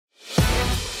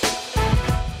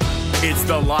It's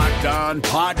the Locked On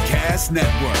Podcast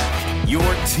Network, your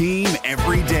team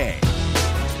every day.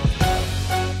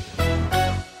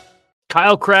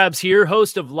 Kyle Krabs here,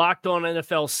 host of Locked On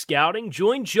NFL Scouting.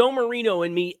 Join Joe Marino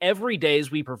and me every day as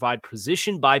we provide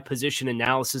position-by-position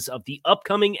analysis of the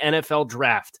upcoming NFL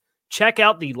Draft. Check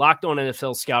out the Locked On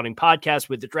NFL Scouting podcast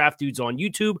with the Draft Dudes on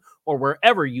YouTube or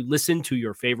wherever you listen to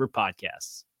your favorite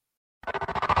podcasts.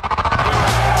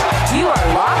 You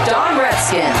are Locked On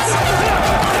Redskins,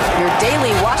 your daily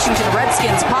Washington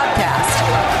Redskins podcast,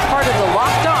 part of the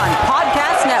Locked On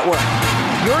Podcast Network,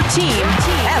 your team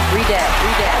every day.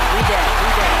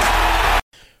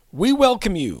 We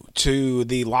welcome you to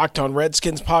the Locked On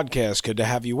Redskins podcast. Good to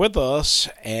have you with us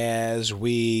as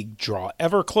we draw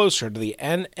ever closer to the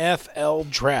NFL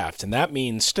Draft. And that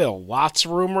means still lots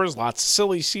of rumors, lots of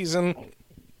silly season,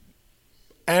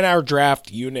 and our draft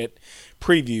unit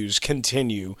previews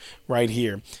continue right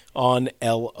here on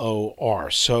LOR.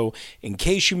 So in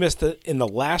case you missed it in the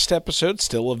last episode,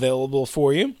 still available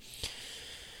for you.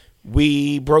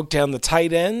 We broke down the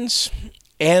tight ends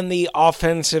and the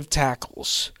offensive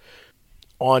tackles.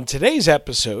 On today's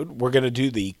episode, we're going to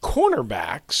do the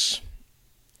cornerbacks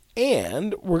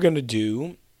and we're going to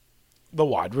do the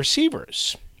wide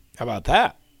receivers. How about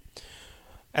that?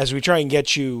 As we try and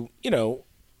get you,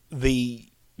 the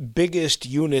biggest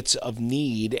units of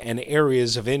need and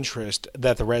areas of interest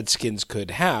that the Redskins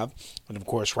could have. And of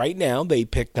course, right now they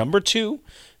pick number 2,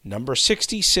 number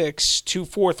 66, 2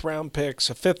 fourth-round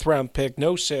picks, a fifth-round pick,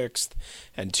 no sixth,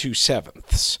 and 2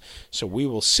 sevenths. So we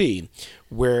will see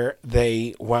where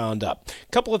they wound up.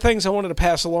 A couple of things I wanted to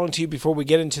pass along to you before we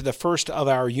get into the first of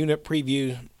our unit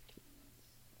preview,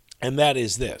 and that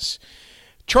is this.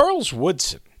 Charles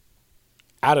Woodson,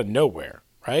 out of nowhere,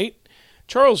 right?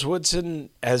 Charles Woodson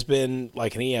has been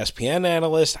like an ESPN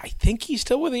analyst. I think he's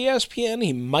still with ESPN.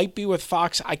 He might be with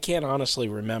Fox. I can't honestly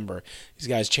remember. These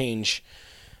guys change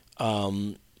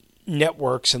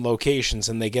networks and locations,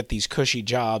 and they get these cushy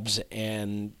jobs,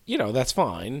 and, that's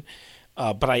fine.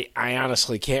 But I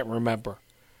honestly can't remember.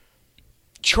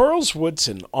 Charles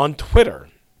Woodson on Twitter,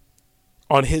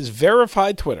 on his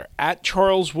verified Twitter, at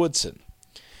Charles Woodson,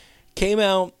 came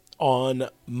out on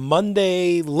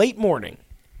Monday late morning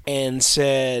and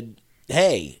said,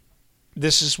 hey,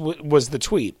 this was the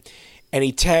tweet. And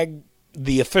he tagged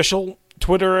the official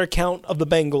Twitter account of the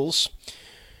Bengals.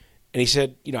 And he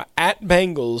said, at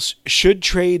Bengals should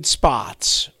trade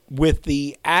spots with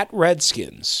the at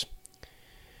Redskins.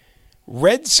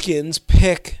 Redskins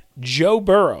pick Joe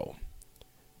Burrow.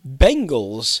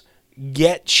 Bengals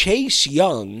get Chase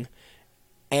Young.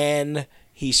 And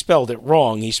he spelled it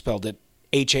wrong. He spelled it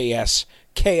Hasking.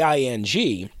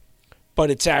 But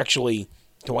it's actually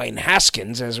Dwayne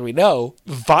Haskins, as we know,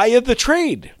 via the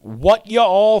trade. What you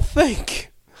all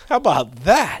think? How about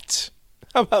that?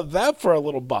 How about that for a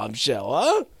little bombshell,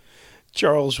 huh?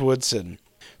 Charles Woodson.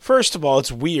 First of all,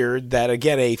 it's weird that,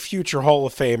 again, a future Hall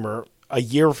of Famer a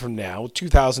year from now,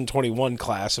 2021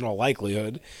 class in all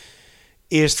likelihood,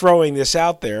 is throwing this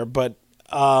out there. But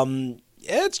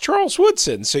it's Charles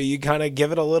Woodson, so you kind of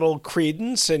give it a little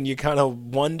credence and you kind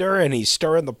of wonder, and he's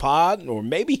stirring the pot, or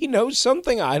maybe he knows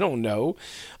something, I don't know.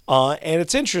 And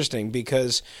it's interesting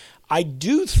because I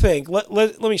do think,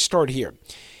 let me start here.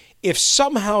 If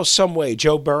somehow, some way,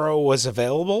 Joe Burrow was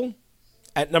available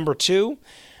at number 2,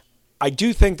 I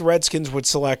do think the Redskins would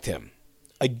select him.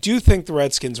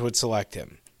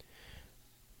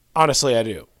 Honestly, I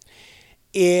do.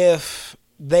 If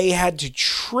they had to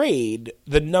trade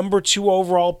the number 2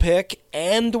 overall pick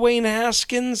and Dwayne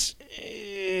Haskins,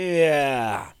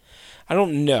 yeah, I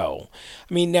don't know.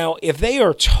 I mean, now, if they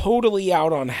are totally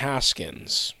out on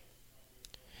Haskins,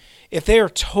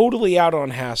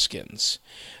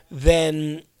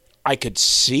 then I could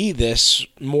see this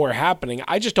more happening.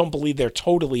 I just don't believe they're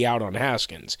totally out on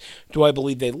Haskins. Do I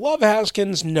believe they love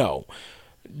Haskins? No.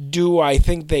 Do I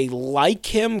think they like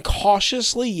him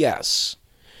cautiously? Yes.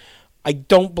 I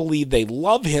don't believe they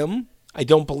love him. I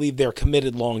don't believe they're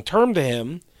committed long-term to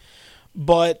him.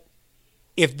 But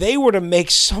if they were to make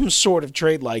some sort of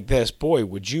trade like this, boy,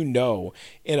 would you know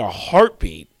in a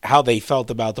heartbeat how they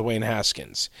felt about Dwayne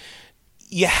Haskins.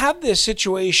 You have this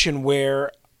situation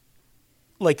where,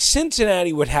 like,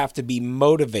 Cincinnati would have to be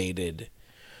motivated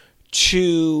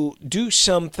to do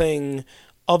something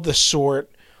of the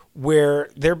sort where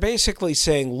they're basically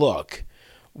saying, look,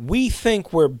 we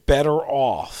think we're better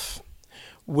off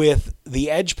with the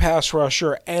edge pass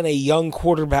rusher and a young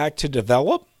quarterback to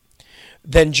develop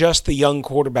than just the young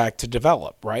quarterback to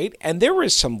develop, right? And there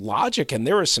is some logic and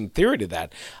there is some theory to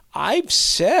that. I've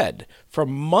said for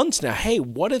months now, hey,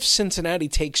 what if Cincinnati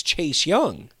takes Chase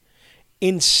Young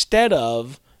instead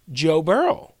of Joe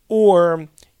Burrow or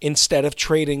instead of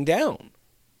trading down,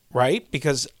 right?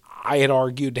 Because I had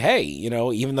argued, hey,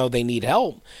 even though they need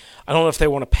help, I don't know if they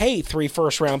want to pay 3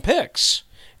 first-round picks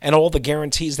and all the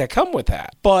guarantees that come with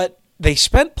that. But they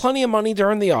spent plenty of money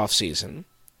during the offseason.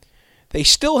 They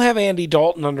still have Andy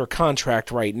Dalton under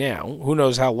contract right now. Who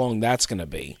knows how long that's going to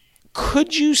be.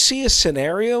 Could you see a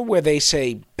scenario where they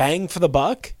say bang for the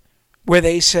buck? Where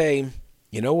they say,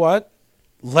 you know what?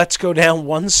 Let's go down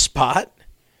one spot.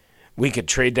 We could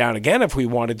trade down again if we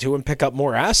wanted to and pick up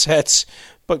more assets.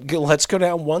 But let's go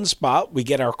down one spot. We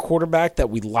get our quarterback that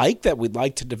we'd like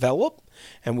to develop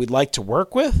and we'd like to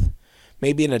work with.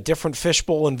 Maybe in a different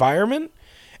fishbowl environment.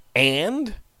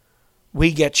 And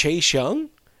we get Chase Young.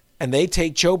 And they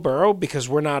take Joe Burrow because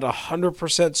we're not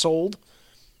 100% sold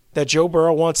that Joe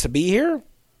Burrow wants to be here?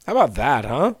 How about that,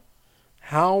 huh?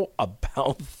 How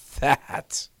about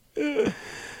that?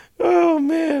 Oh,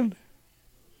 man.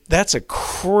 That's a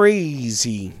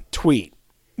crazy tweet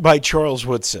by Charles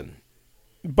Woodson.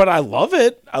 But I love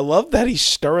it. I love that he's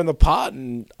stirring the pot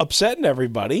and upsetting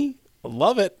everybody. I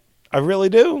love it. I really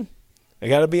do. I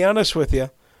got to be honest with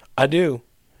you. I do.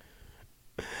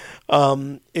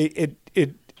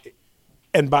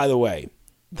 And by the way,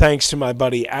 thanks to my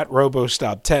buddy at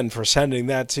RoboStop10 for sending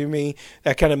that to me.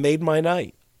 That kind of made my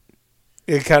night.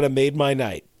 It kind of made my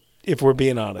night, if we're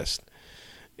being honest.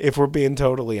 If we're being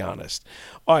totally honest.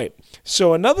 All right,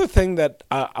 so another thing that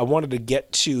I wanted to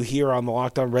get to here on the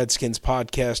Locked On Redskins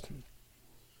podcast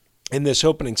in this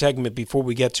opening segment before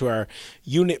we get to our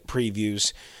unit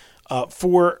previews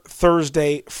for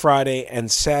Thursday, Friday, and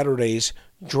Saturday's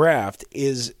draft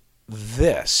is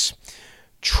this.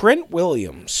 Trent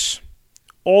Williams,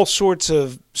 all sorts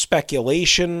of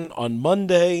speculation on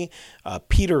Monday.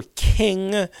 Peter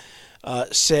King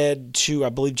said to, I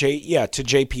believe, to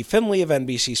J.P. Finley of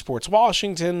NBC Sports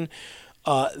Washington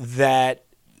that,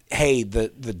 hey,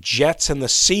 the Jets and the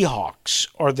Seahawks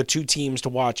are the 2 teams to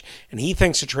watch, and he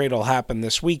thinks a trade will happen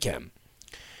this weekend.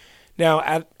 Now,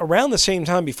 at around the same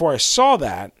time before I saw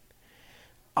that,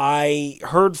 I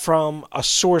heard from a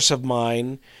source of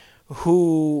mine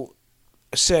who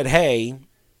said, hey,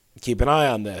 keep an eye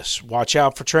on this. Watch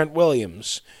out for Trent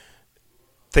Williams.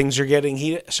 Things are getting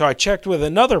heated. So I checked with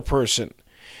another person,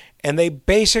 and they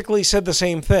basically said the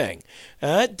same thing.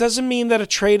 It doesn't mean that a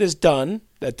trade is done.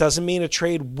 That doesn't mean a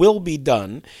trade will be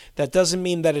done. That doesn't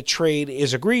mean that a trade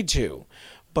is agreed to.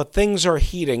 But things are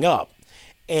heating up.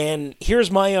 And here's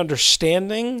my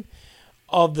understanding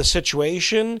of the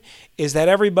situation is that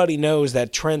everybody knows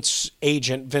that Trent's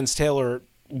agent, Vince Taylor,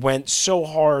 went so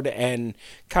hard and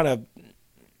kind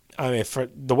of, for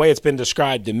the way it's been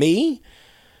described to me,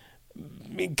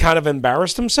 kind of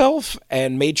embarrassed himself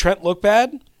and made Trent look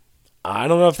bad. I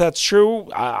don't know if that's true.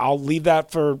 I'll leave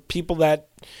that for people that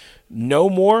know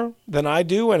more than I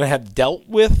do and have dealt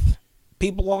with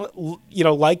people,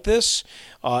 like this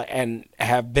and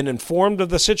have been informed of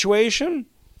the situation.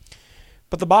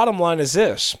 But the bottom line is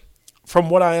this. From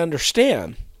what I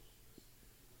understand,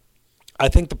 I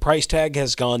think the price tag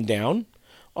has gone down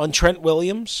on Trent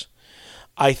Williams.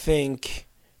 I think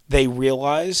they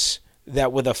realize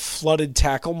that with a flooded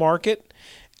tackle market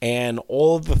and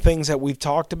all of the things that we've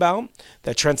talked about,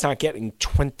 that Trent's not getting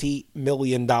 $20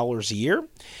 million a year.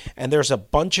 And there's a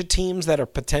bunch of teams that are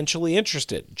potentially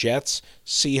interested. Jets,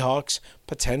 Seahawks,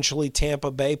 potentially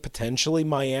Tampa Bay, potentially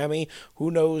Miami.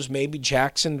 Who knows, maybe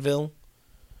Jacksonville.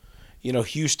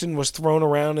 Houston was thrown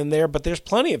around in there, but there's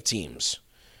plenty of teams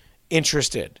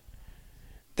interested,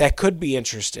 that could be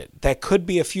interested, that could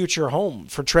be a future home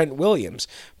for Trent Williams,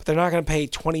 but they're not going to pay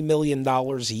 $20 million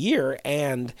a year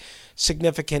and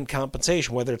significant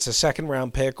compensation, whether it's a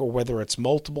second-round pick or whether it's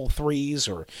multiple threes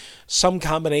or some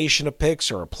combination of picks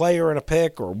or a player and a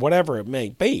pick or whatever it may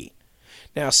be.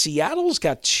 Now, Seattle's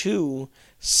got 2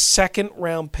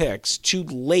 second-round picks, 2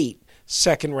 late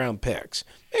second-round picks.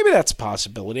 Maybe that's a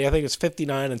possibility. I think it's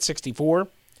 59 and 64.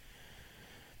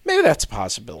 Maybe that's a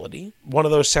possibility. One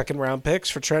of those second-round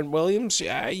picks for Trent Williams,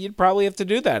 yeah, you'd probably have to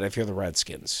do that if you're the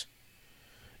Redskins.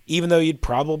 Even though you'd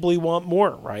probably want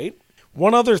more, right?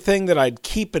 One other thing that I'd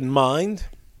keep in mind,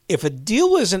 if a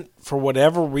deal isn't, for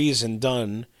whatever reason,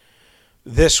 done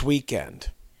this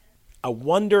weekend, I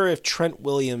wonder if Trent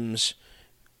Williams,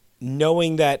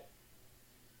 knowing that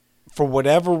for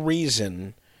whatever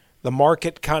reason the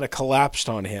market kind of collapsed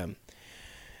on him,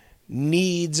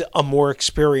 needs a more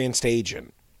experienced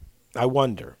agent. I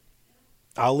wonder.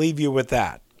 I'll leave you with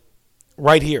that.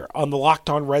 Right here on the Locked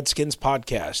On Redskins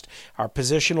podcast. Our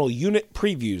positional unit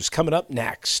previews coming up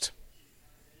next.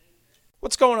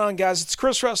 What's going on, guys? It's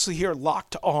Chris Russell here,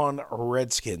 Locked On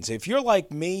Redskins. If you're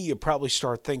like me, you probably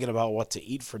start thinking about what to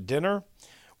eat for dinner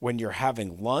when you're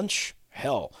having lunch.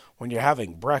 Hell, when you're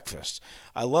having breakfast.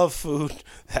 I love food.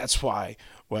 That's why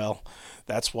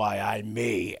I'm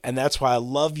me. And that's why I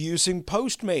love using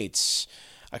Postmates.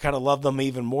 I kind of love them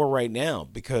even more right now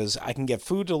because I can get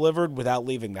food delivered without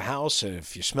leaving the house. And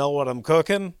if you smell what I'm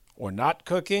cooking or not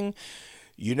cooking,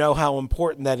 you know how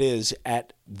important that is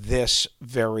at this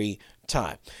very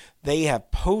time. They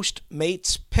have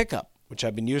Postmates Pickup, which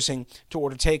I've been using to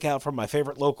order takeout from my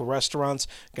favorite local restaurants.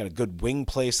 Got a good wing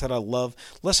place that I love.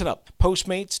 Listen up,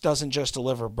 Postmates doesn't just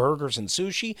deliver burgers and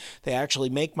sushi. They actually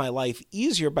make my life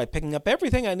easier by picking up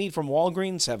everything I need from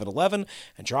Walgreens, 7-Eleven,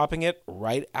 and dropping it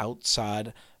right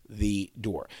outside the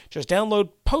door. Just download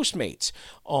Postmates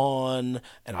on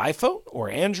an iPhone or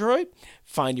Android.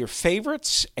 Find your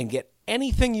favorites and get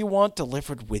anything you want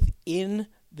delivered within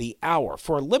the hour.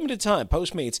 For a limited time,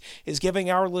 Postmates is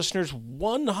giving our listeners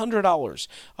 $100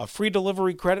 of free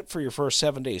delivery credit for your first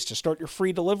 7 days. To start your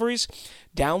free deliveries,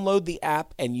 download the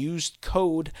app and use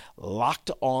code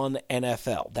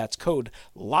LOCKEDONNFL. That's code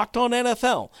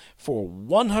LOCKEDONNFL for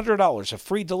 $100 of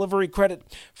free delivery credit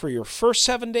for your first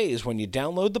 7 days when you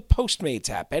download the Postmates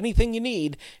app. Anything you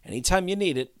need, anytime you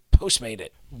need it, Postmate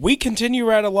it. We continue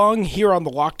right along here on the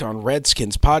Locked On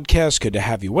Redskins podcast. Good to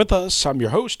have you with us. I'm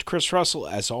your host, Chris Russell.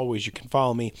 As always, you can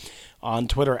follow me on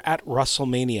Twitter at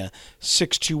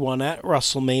Russellmania621, at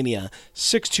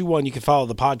Russellmania621. You can follow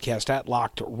the podcast at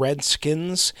Locked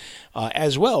Redskins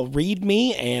as well. Read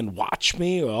me and watch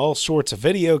me, all sorts of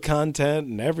video content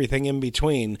and everything in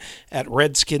between at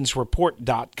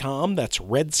redskinsreport.com. That's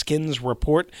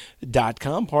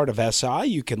redskinsreport.com, part of SI.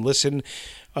 You can listen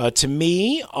to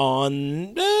me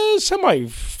on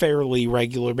semi-fairly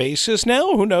regular basis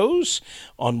now, who knows,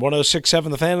 on 106.7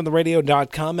 The Fan and the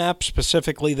Radio.com app,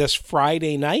 specifically this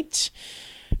Friday night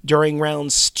during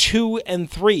rounds 2 and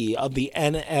 3 of the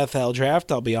NFL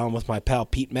Draft. I'll be on with my pal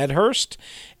Pete Medhurst,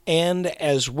 and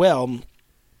as well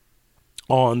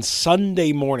on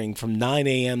Sunday morning from 9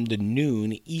 a.m. to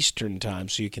noon Eastern Time,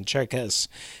 so you can check us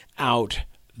out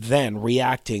then,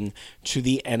 reacting to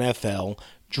the NFL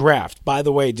Draft. By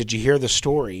the way, did you hear the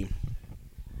story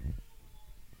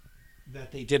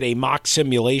that they did a mock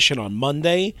simulation on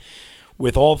Monday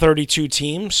with all 32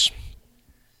 teams?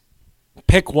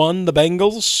 Pick one, the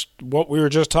Bengals, what we were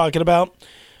just talking about,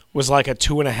 was like a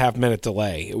 2.5 minute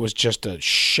delay. It was just a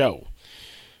show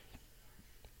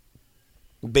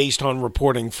based on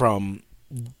reporting from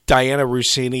Diana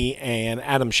Rossini and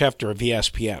Adam Schefter of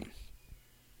ESPN.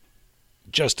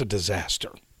 Just a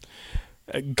disaster.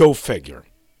 Go figure.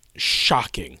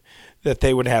 Shocking that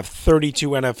they would have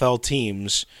 32 NFL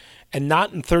teams and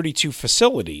not in 32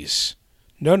 facilities.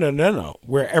 No,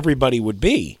 where everybody would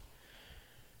be.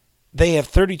 They have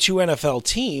 32 NFL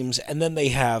teams, and then they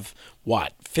have,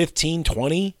 15,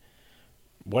 20,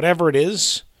 whatever it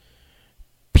is,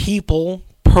 people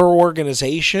per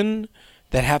organization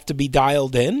that have to be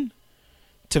dialed in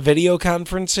to video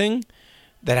conferencing,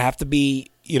 that have to be,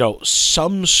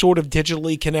 some sort of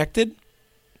digitally connected,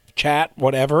 chat,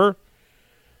 whatever.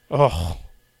 Oh,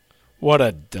 what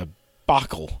a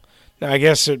debacle. Now, I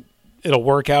guess it'll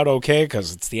work out okay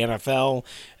because it's the NFL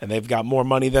and they've got more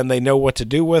money than they know what to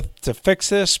do with to fix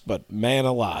this, but man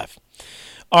alive.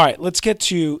 All right, let's get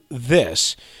to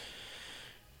this.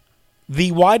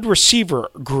 The wide receiver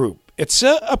group. It's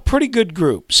a pretty good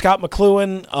group. Scott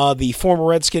McCloughan, the former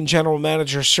Redskin general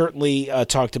manager, certainly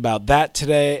talked about that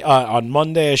today, on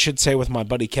Monday, I should say, with my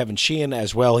buddy Kevin Sheehan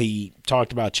as well. He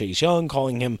talked about Chase Young,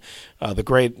 calling him the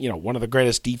great, one of the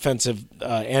greatest defensive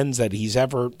ends that he's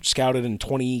ever scouted in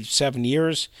 27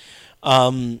 years.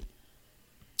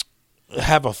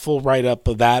 Have a full write-up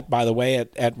of that, by the way,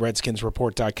 at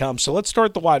redskinsreport.com. So let's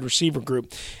start the wide receiver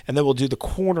group, and then we'll do the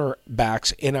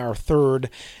cornerbacks in our third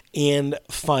and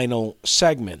final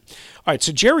segment. All right,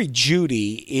 so Jerry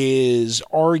Jeudy is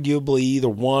arguably either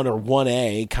 1 or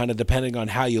 1A, kind of depending on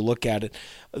how you look at it.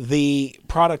 The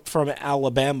product from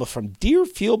Alabama, from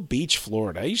Deerfield Beach,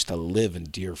 Florida. I used to live in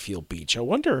Deerfield Beach. I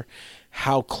wonder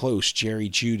how close Jerry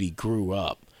Jeudy grew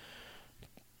up.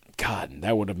 God,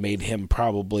 that would have made him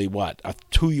probably, a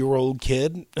 2-year-old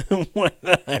kid when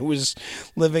I was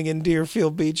living in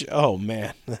Deerfield Beach? Oh,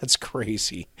 man, that's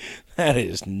crazy. That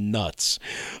is nuts.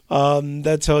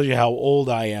 That tells you how old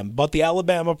I am. But the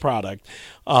Alabama product,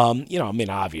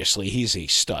 obviously he's a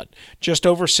stud. Just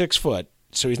over 6 foot,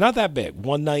 so he's not that big,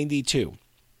 192,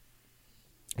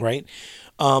 right?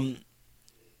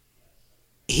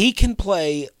 He can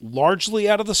play largely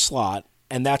out of the slot,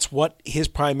 and that's what his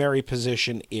primary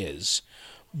position is.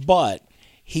 But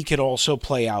he could also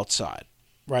play outside,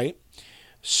 right?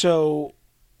 So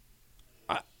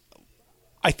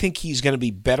I think he's going to be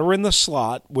better in the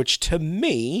slot, which to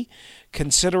me,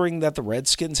 considering that the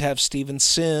Redskins have Steven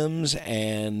Sims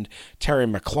and Terry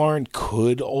McLaurin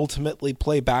could ultimately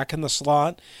play back in the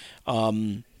slot,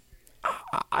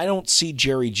 I don't see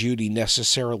Jerry Jeudy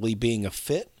necessarily being a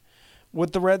fit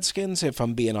with the Redskins, if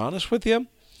I'm being honest with you.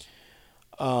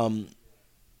 I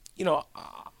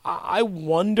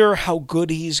wonder how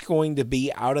good he's going to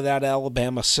be out of that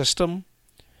Alabama system.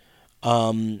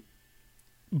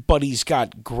 But he's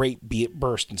got great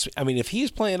burst and speed. I mean, if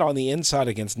he's playing on the inside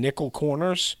against nickel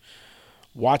corners,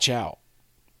 watch out.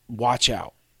 Watch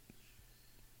out.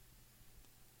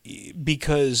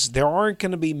 Because there aren't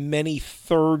going to be many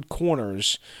third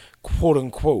corners, quote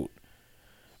unquote,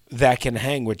 that can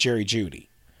hang with Jerry Jeudy.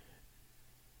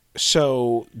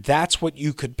 So that's what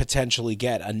you could potentially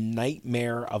get, a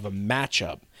nightmare of a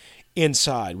matchup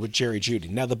inside with Jerry Jeudy.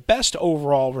 Now, the best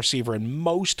overall receiver in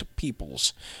most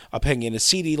people's opinion is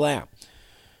CeeDee Lamb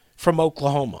from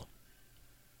Oklahoma.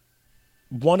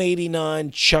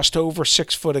 189, just over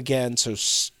 6 foot again, so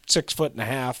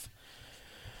 6.5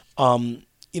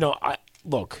 feet.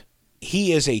 Look,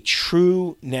 he is a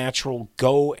true natural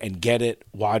go and get it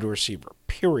wide receiver,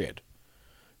 period.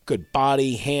 Good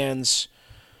body, hands,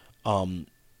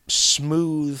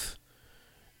 smooth.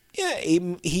 Yeah,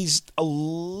 he's a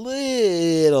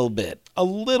little bit,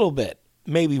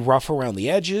 maybe rough around the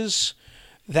edges.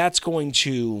 That's going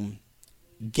to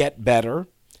get better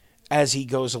as he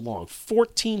goes along.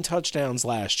 14 touchdowns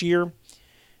last year,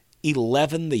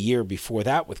 11 the year before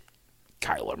that with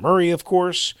Kyler Murray, of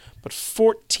course, but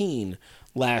 14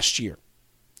 last year.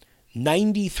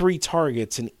 93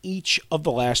 targets in each of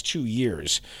the last 2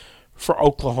 years for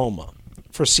Oklahoma,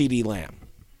 for CeeDee Lamb.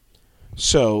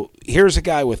 So here's a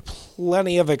guy with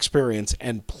plenty of experience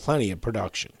and plenty of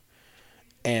production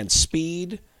and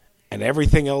speed and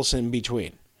everything else in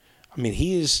between. I mean,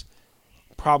 he is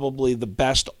probably the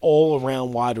best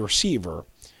all-around wide receiver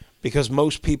because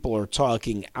most people are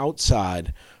talking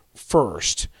outside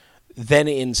first, then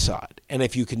inside. And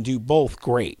if you can do both,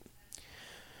 great.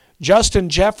 Justin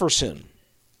Jefferson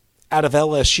out of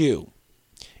LSU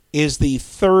is the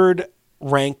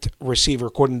third-ranked receiver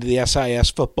according to the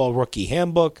SIS Football Rookie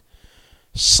Handbook.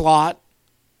 Slot,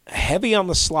 heavy on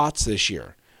the slots this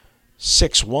year.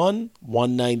 6'1",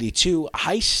 192.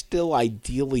 I still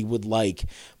ideally would like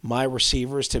my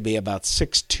receivers to be about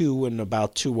 6'2", and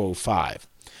about 205.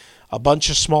 A bunch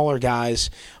of smaller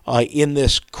guys in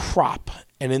this crop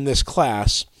and in this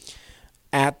class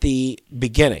at the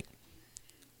beginning.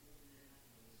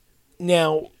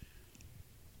 Now,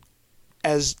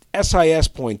 as SIS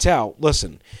points out,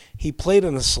 listen, he played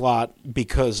in the slot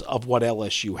because of what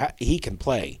LSU he can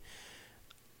play.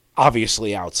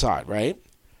 Obviously outside, right?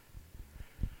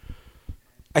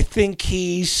 I think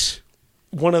he's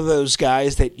one of those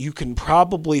guys that you can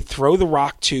probably throw the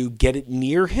rock to, get it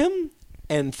near him,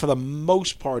 and for the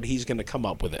most part, he's going to come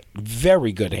up with it.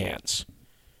 Very good hands.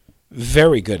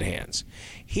 Very good hands.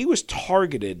 He was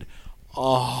targeted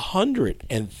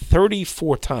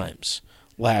 134 times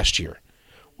last year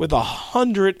with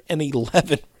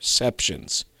 111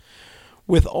 receptions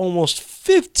with almost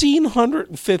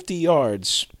 1,550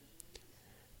 yards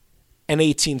and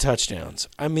 18 touchdowns.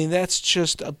 I mean, that's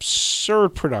just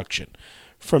absurd production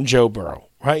from Joe Burrow,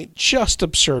 right? Just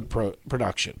absurd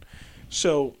production.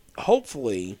 So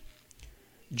hopefully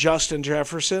Justin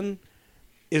Jefferson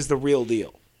is the real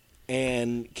deal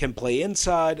and can play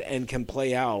inside and can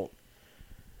play out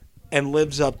and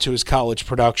lives up to his college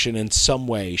production in some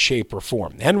way, shape, or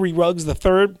form. Henry Ruggs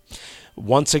III,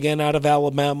 once again out of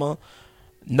Alabama,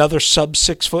 another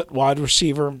sub-6 foot wide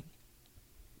receiver.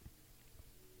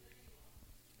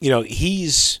 You know,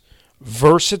 he's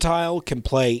versatile, can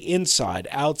play inside,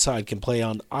 outside, can play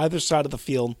on either side of the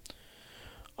field.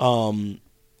 And,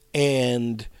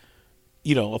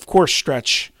 you know, of course,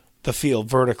 stretch the field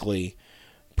vertically,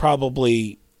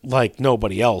 probably like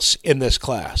nobody else in this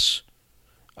class.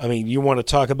 I mean, you want to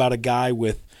talk about a guy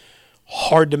with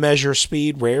hard-to-measure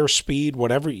speed, rare speed,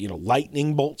 whatever, you know,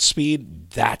 lightning bolt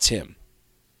speed, that's him.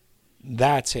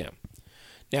 That's him.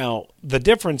 Now, the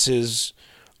difference is,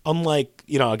 unlike,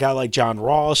 you know, a guy like John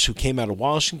Ross, who came out of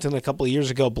Washington a couple of years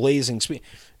ago, blazing speed,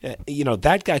 you know,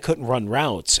 that guy couldn't run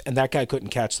routes, and that guy couldn't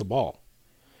catch the ball.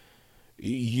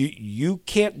 You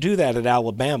can't do that at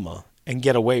Alabama and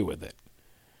get away with it.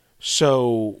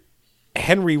 So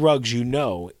Henry Ruggs, you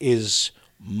know, is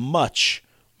much,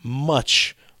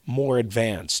 much more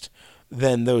advanced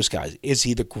than those guys. Is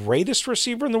he the greatest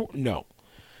receiver in the world? No.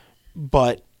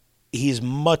 But he's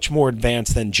much more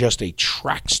advanced than just a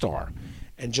track star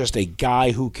and just a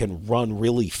guy who can run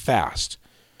really fast.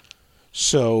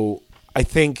 So I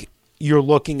think you're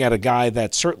looking at a guy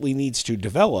that certainly needs to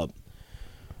develop,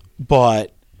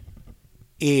 but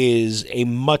is a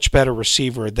much better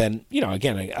receiver than,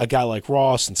 again, a guy like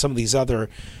Ross and some of these other,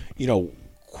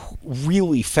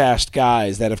 really fast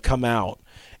guys that have come out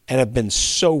and have been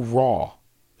so raw.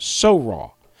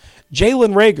 Jalen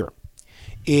Reagor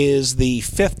is the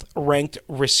 5th ranked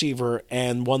receiver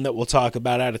and one that we'll talk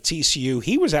about out of TCU.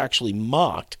 He was actually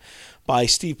mocked by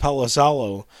Steve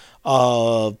Palazzolo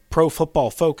of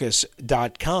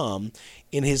ProFootballFocus.com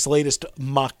in his latest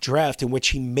mock draft, in which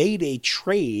he made a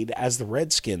trade as the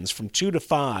Redskins from 2 to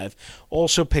 5,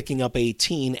 also picking up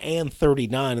 18 and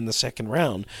 39 in the second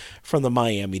round from the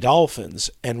Miami Dolphins.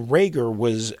 And Reagor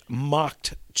was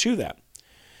mocked to that.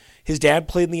 His dad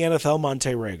played in the NFL,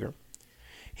 Monte Reagor.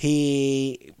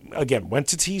 He, again, went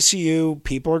to TCU.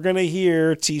 People are going to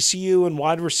hear TCU and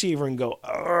wide receiver and go,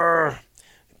 "Argh."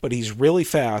 But he's really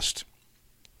fast.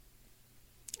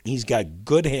 He's got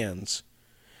good hands.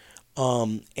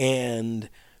 And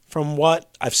from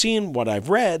what I've seen, what I've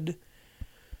read,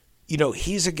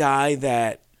 he's a guy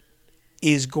that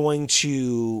is going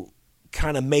to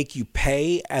kind of make you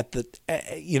pay at the,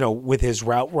 with his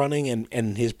route running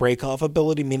and his breakoff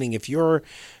ability, meaning if you're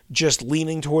just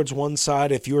leaning towards one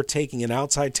side, if you're taking an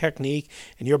outside technique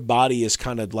and your body is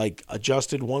kind of like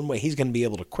adjusted one way, he's going to be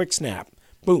able to quick snap,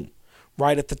 boom,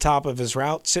 right at the top of his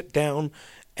route, sit down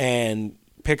and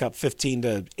pick up 15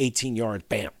 to 18 yards,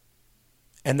 bam.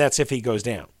 And that's if he goes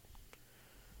down.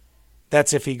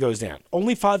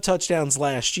 Only 5 touchdowns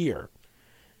last year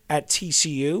at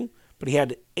TCU, but he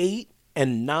had 8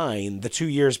 and 9 the 2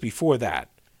 years before that.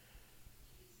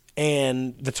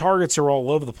 And the targets are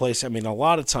all over the place. I mean, a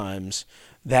lot of times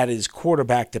that is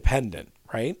quarterback dependent,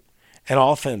 right? And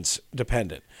offense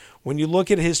dependent. When you look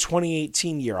at his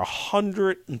 2018 year,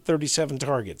 137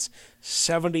 targets,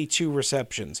 72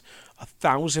 receptions,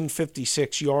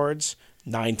 1,056 yards,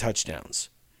 9 touchdowns.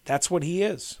 That's what he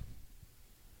is.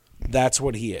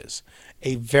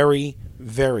 A very,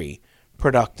 very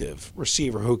productive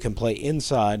receiver who can play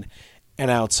inside and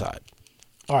outside.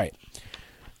 All right.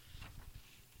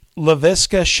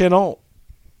 Laviska Shenault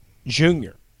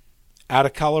Jr. out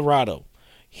of Colorado.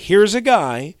 Here's a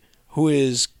guy who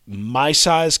is my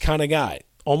size kind of guy.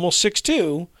 Almost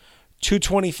 6'2",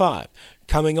 225.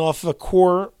 Coming off of a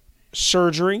core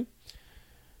surgery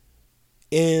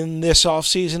in this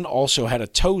offseason. Also had a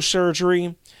toe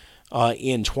surgery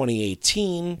in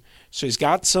 2018. So he's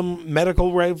got some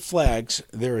medical red flags.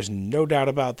 There is no doubt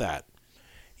about that.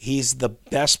 He's the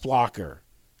best blocker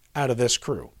out of this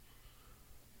crew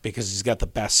because he's got the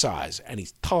best size. And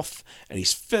he's tough and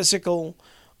he's physical.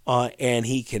 And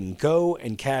he can go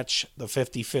and catch the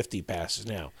 50-50 passes.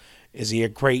 Now, is he a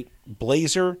great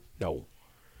blazer? No.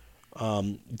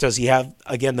 Does he have,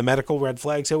 again, the medical red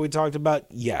flags that we talked about?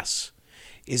 Yes.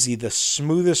 Is he the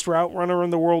smoothest route runner in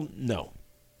the world? No.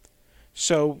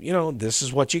 So, this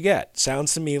is what you get.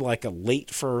 Sounds to me like a late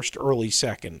first, early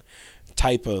second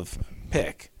type of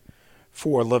pick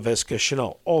for Laviska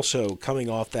Shenault. Also coming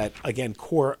off that, again,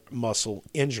 core muscle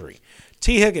injury.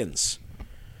 T. Higgins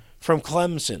from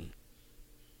Clemson,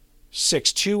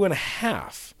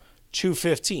 6'2.5",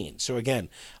 215. So, again,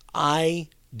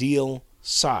 ideal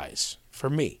size for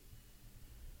me.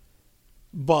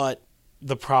 But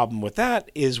the problem with that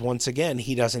is, once again,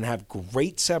 he doesn't have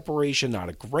great separation, not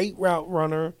a great route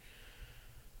runner.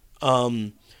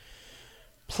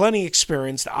 Plenty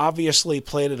experienced, obviously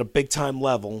played at a big-time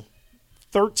level.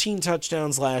 13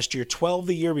 touchdowns last year, 12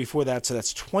 the year before that, so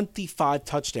that's 25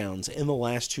 touchdowns in the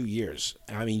last 2 years.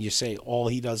 I mean, you say all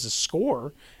he does is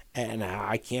score, and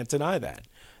I can't deny that.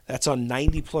 That's on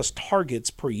 90-plus targets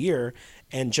per year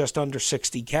and just under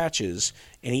 60 catches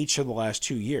in each of the last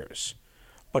 2 years.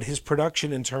 But his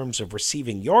production in terms of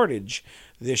receiving yardage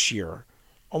this year,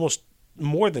 almost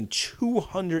more than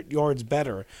 200 yards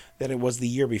better than it was the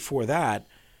year before that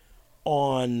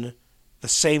on the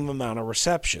same amount of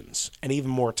receptions and even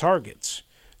more targets.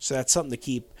 So that's something to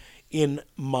keep in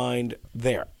mind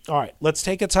there. All right, let's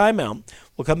take a timeout.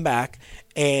 We'll come back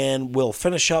and we'll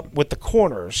finish up with the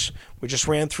corners. We just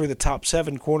ran through the top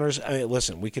 7 corners. I mean,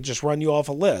 listen, we could just run you off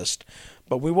a list,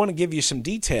 but we want to give you some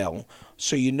detail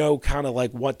so you know kind of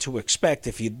like what to expect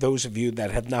if those of you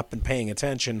that have not been paying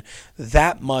attention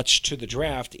that much to the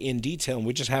draft in detail. And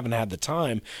we just haven't had the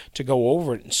time to go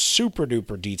over it in super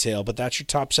duper detail, but that's your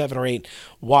top 7 or 8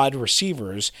 wide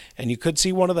receivers. And you could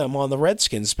see one of them on the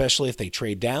Redskins, especially if they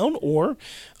trade down or,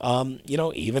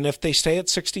 even if they stay at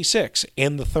 66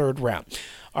 in the 3rd round.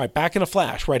 All right, back in a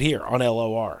flash right here on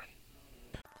LOR.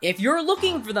 If you're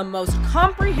looking for the most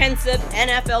comprehensive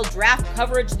NFL draft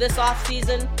coverage this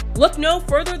offseason, look no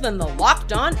further than the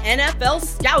Locked On NFL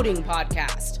Scouting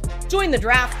Podcast. Join the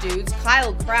draft dudes,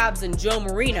 Kyle Krabs and Joe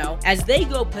Marino, as they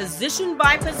go position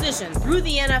by position through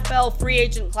the NFL free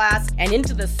agent class and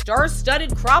into the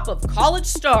star-studded crop of college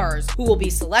stars who will be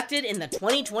selected in the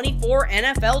 2024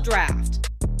 NFL Draft.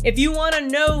 If you want to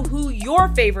know who your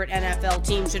favorite NFL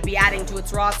team should be adding to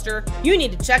its roster, you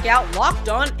need to check out Locked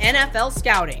On NFL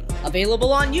Scouting,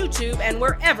 available on YouTube and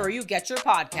wherever you get your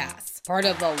podcasts. Part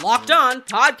of the Locked On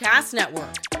Podcast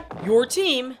Network, your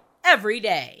team every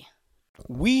day.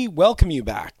 We welcome you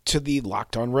back to the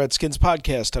Locked On Redskins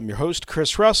podcast. I'm your host,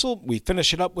 Chris Russell. We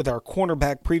finish it up with our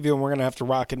cornerback preview, and we're going to have to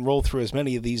rock and roll through as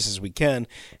many of these as we can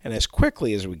and as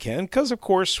quickly as we can because, of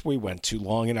course, we went too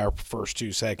long in our first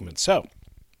two segments. So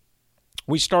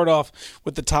we start off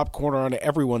with the top corner on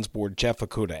everyone's board, Jeff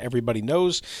Okudah. Everybody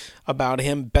knows about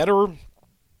him. Better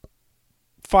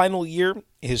final year,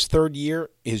 his third year,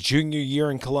 his junior year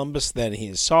in Columbus than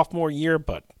his sophomore year,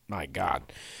 but my God,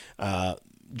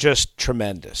 just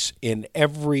tremendous in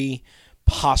every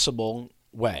possible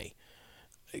way.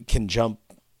 Can jump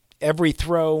every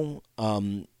throw.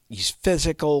 He's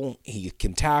physical. He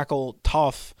can tackle,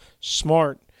 tough,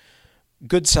 smart,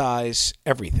 good size,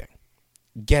 everything.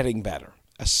 Getting better.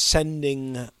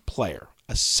 Ascending player.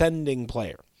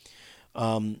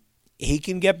 He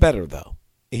can get better, though.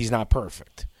 He's not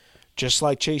perfect. Just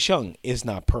like Chase Young is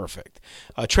not perfect.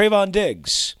 Trayvon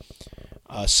Diggs.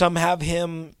 Some have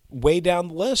him way down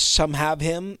the list. Some have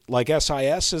him, like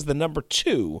SIS, as the number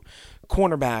 2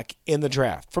 cornerback in the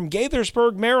draft. From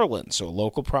Gaithersburg, Maryland, so a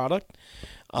local product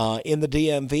in the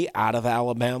DMV out of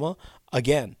Alabama.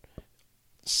 Again,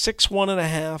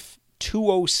 6'1.5",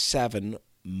 207,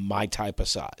 my type of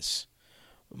size.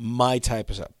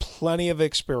 Plenty of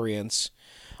experience.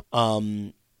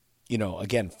 Again,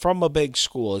 from a big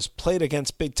school, has played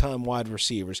against big-time wide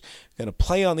receivers, going to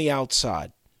play on the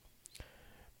outside.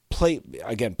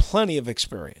 Plenty of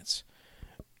experience.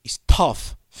 He's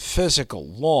tough, physical,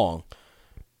 long.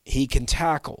 He can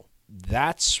tackle.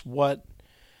 That's what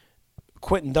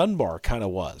Quentin Dunbar kind of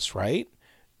was, right?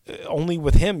 Only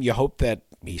with him, you hope that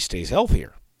he stays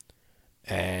healthier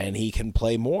and he can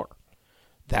play more.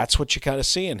 That's what you kind of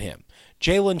see in him.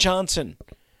 Jalen Johnson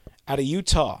out of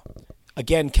Utah,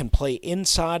 again, can play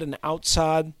inside and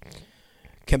outside,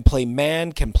 can play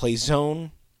man, can play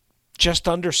zone, just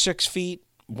under 6 feet.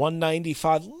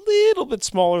 195, little bit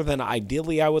smaller than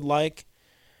ideally I would like,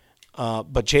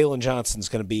 but Jalen Johnson's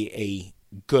going to be a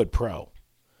good pro.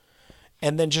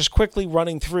 And then just quickly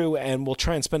running through, and we'll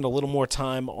try and spend a little more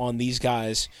time on these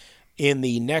guys in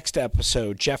the next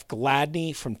episode. Jeff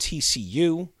Gladney from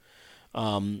TCU.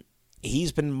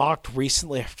 He's been mocked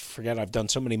recently. I forget, I've done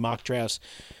so many mock drafts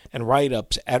and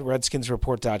write-ups at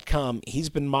RedskinsReport.com. He's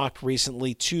been mocked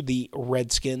recently to the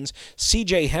Redskins.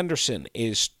 C.J. Henderson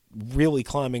is really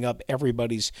climbing up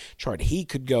everybody's chart. He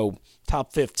could go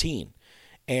top 15,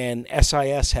 and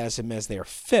SIS has him as their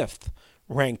 5th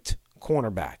ranked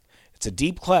cornerback. It's a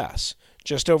deep class,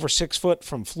 just over 6 foot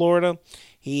from Florida.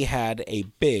 He had a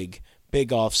big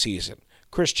offseason.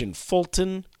 Christian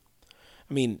Fulton.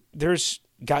 I mean, there's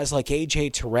guys like A.J.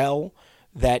 Terrell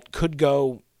that could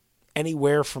go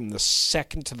anywhere from the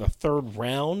 2nd to the 3rd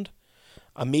round.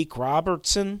 Amik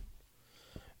Robertson.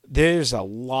 There's a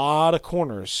lot of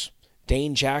corners.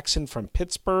 Dane Jackson from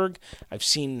Pittsburgh. I've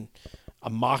seen a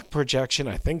mock projection,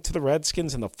 I think, to the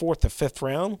Redskins in the 4th or 5th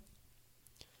round.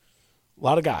 A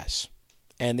lot of guys.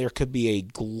 And there could be a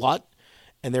glut,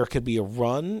 and there could be a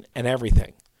run, and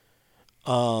everything.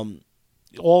 All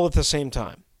at the same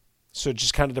time. So it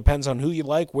just kind of depends on who you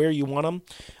like, where you want them.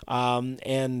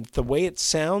 And the way it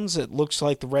sounds, it looks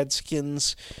like the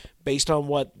Redskins, based on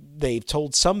what they've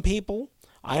told some people,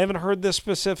 I haven't heard this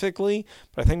specifically,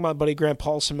 but I think my buddy Grant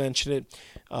Paulson mentioned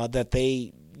it, that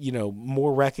they,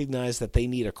 more recognize that they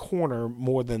need a corner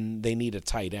more than they need a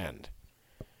tight end.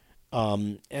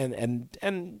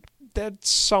 And that's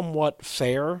somewhat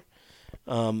fair,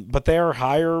 but they are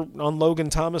higher on Logan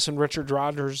Thomas and Richard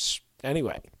Rodgers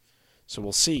anyway. So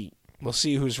we'll see. We'll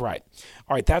see who's right.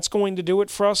 All right, that's going to do it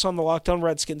for us on the Locked On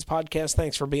Redskins podcast.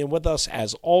 Thanks for being with us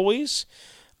as always.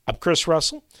 I'm Chris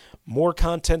Russell. More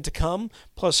content to come,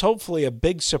 plus hopefully a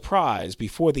big surprise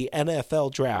before the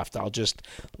NFL draft. I'll just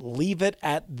leave it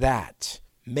at that.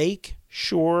 Make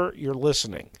sure you're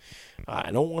listening.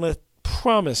 I don't want to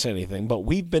promise anything, but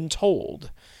we've been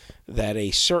told that a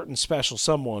certain special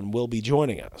someone will be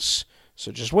joining us.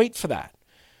 So just wait for that.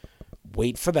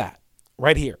 Wait for that.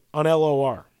 Right here on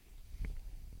LOR.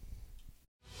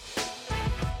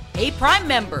 Hey, Prime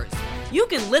members. You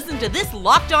can listen to this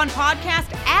Locked On podcast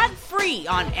ad-free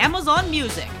on Amazon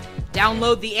Music.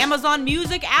 Download the Amazon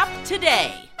Music app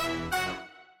today.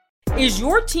 Is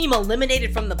your team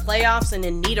eliminated from the playoffs and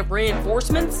in need of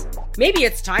reinforcements? Maybe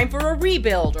it's time for a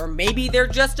rebuild, or maybe they're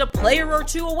just a player or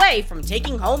two away from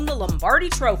taking home the Lombardi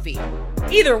Trophy.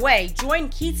 Either way, join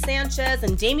Keith Sanchez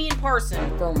and Damian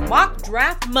Parson for Mock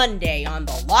Draft Monday on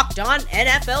the Locked On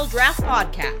NFL Draft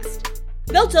Podcast.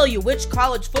 They'll tell you which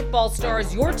college football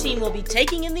stars your team will be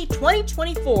taking in the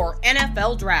 2024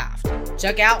 NFL Draft.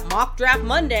 Check out Mock Draft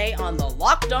Monday on the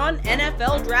Locked On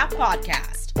NFL Draft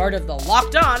Podcast, part of the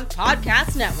Locked On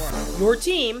Podcast Network, your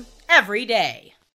team every day.